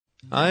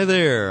Hi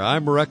there,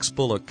 I'm Rex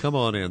Bullock. Come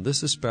on in.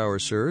 This is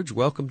PowerSurge.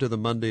 Welcome to the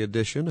Monday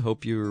edition.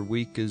 Hope your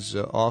week is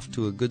off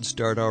to a good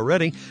start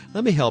already.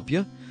 Let me help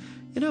you.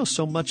 You know,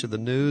 so much of the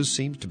news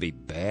seems to be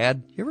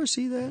bad. You ever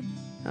see that?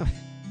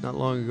 Not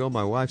long ago,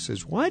 my wife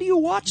says, "Why do you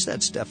watch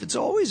that stuff? It's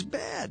always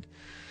bad."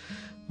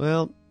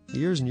 Well,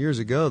 years and years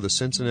ago, the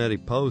Cincinnati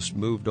Post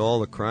moved all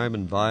the crime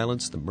and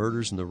violence, the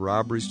murders and the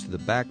robberies to the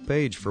back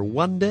page for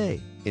one day,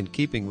 in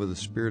keeping with the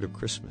spirit of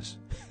Christmas.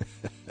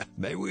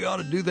 Maybe we ought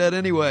to do that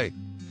anyway.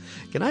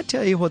 Can I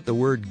tell you what the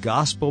word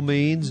gospel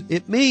means?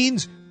 It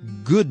means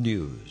good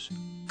news.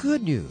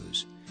 Good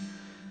news.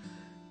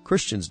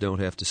 Christians don't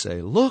have to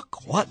say,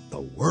 "Look what the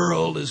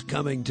world is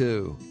coming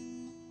to."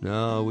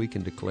 No, we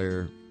can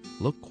declare,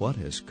 "Look what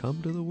has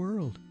come to the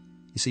world."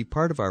 You see,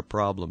 part of our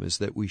problem is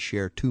that we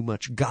share too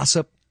much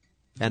gossip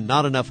and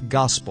not enough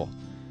gospel.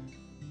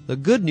 The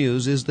good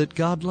news is that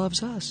God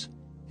loves us.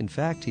 In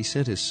fact, He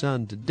sent His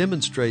Son to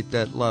demonstrate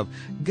that love.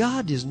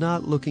 God is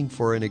not looking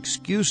for an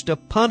excuse to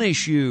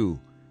punish you.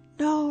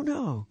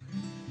 No.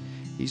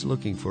 He's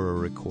looking for a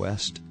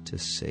request to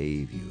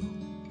save you.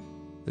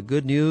 The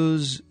good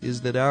news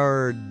is that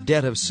our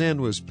debt of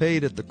sin was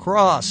paid at the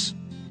cross.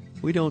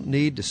 We don't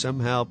need to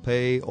somehow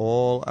pay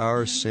all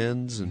our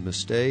sins and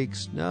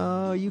mistakes.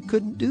 No, you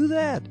couldn't do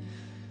that.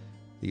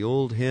 The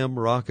old hymn,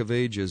 Rock of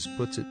Ages,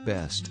 puts it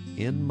best.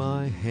 "In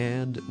my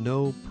hand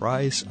no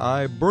price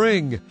I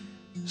bring,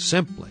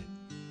 simply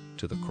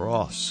to the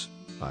cross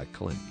I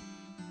cling."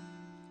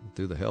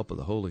 Through the help of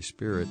the Holy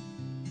Spirit,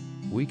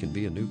 we can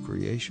be a new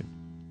creation.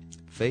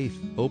 Faith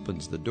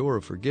opens the door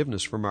of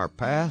forgiveness from our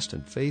past,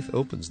 and faith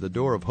opens the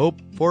door of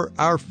hope for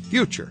our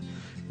future.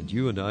 And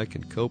you and I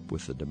can cope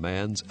with the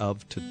demands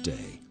of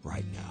today,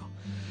 right now.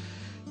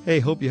 Hey,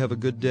 hope you have a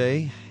good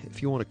day.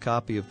 If you want a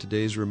copy of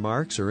today's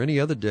remarks or any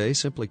other day,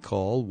 simply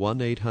call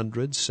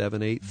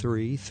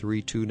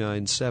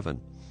 1-800-783-3297.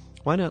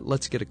 Why not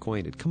let's get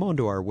acquainted? Come on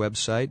to our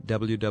website,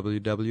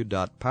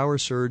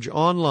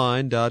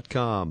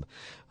 www.powersurgeonline.com.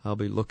 I'll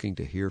be looking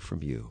to hear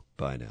from you.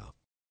 Bye now.